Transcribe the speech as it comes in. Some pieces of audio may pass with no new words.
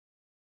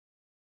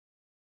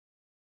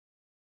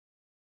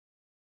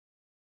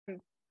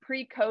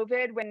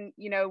pre-COVID, when,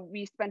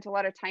 we spent a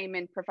lot of time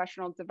in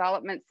professional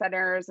development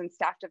centers and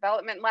staff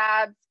development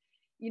labs,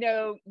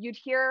 you'd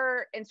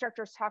hear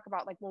instructors talk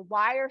about like, well,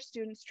 why are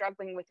students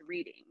struggling with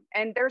reading?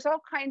 And there's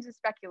all kinds of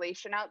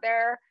speculation out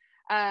there.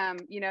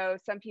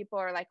 Some people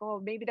are like, oh,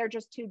 maybe they're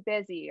just too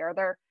busy, or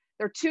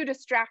they're too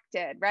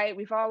distracted, right?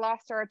 We've all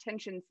lost our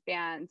attention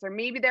spans, or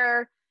maybe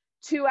they're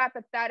too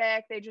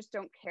apathetic, they just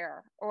don't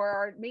care,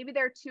 or maybe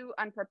they're too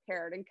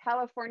unprepared. In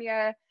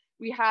California,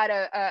 we had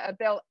a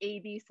bill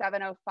AB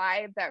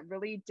 705 that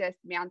really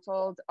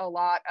dismantled a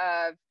lot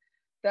of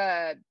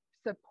the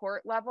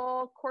support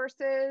level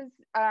courses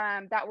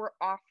that were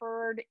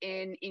offered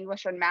in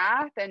English and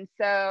math. And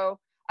so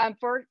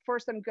for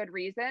some good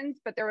reasons,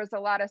 but there was a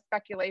lot of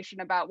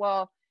speculation about,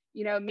 well,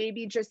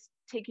 maybe just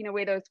taking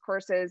away those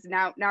courses,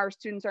 now our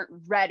students aren't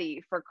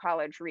ready for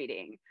college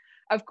reading.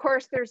 Of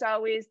course, there's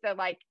always the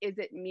like, is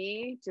it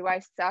me? Do I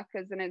suck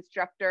as an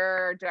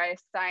instructor? Do I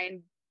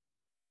assign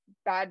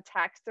bad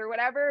text or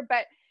whatever?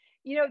 But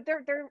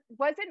there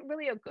wasn't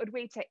really a good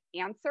way to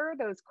answer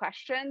those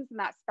questions and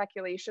that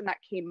speculation that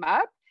came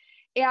up.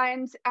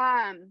 And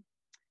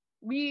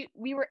we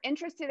were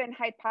interested in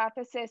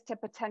Hypothesis to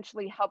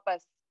potentially help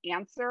us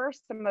answer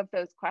some of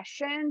those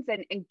questions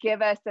and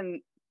give us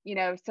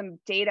some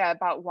data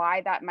about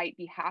why that might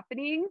be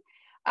happening,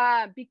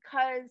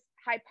 because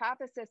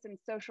Hypothesis and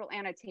social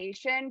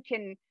annotation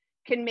can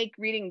make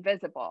reading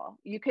visible.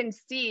 You can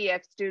see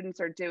if students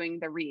are doing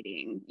the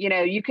reading.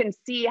 You can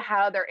see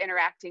how they're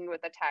interacting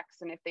with the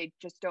text, and if they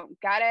just don't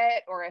get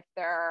it, or if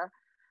they're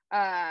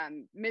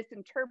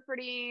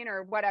misinterpreting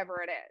or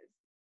whatever it is.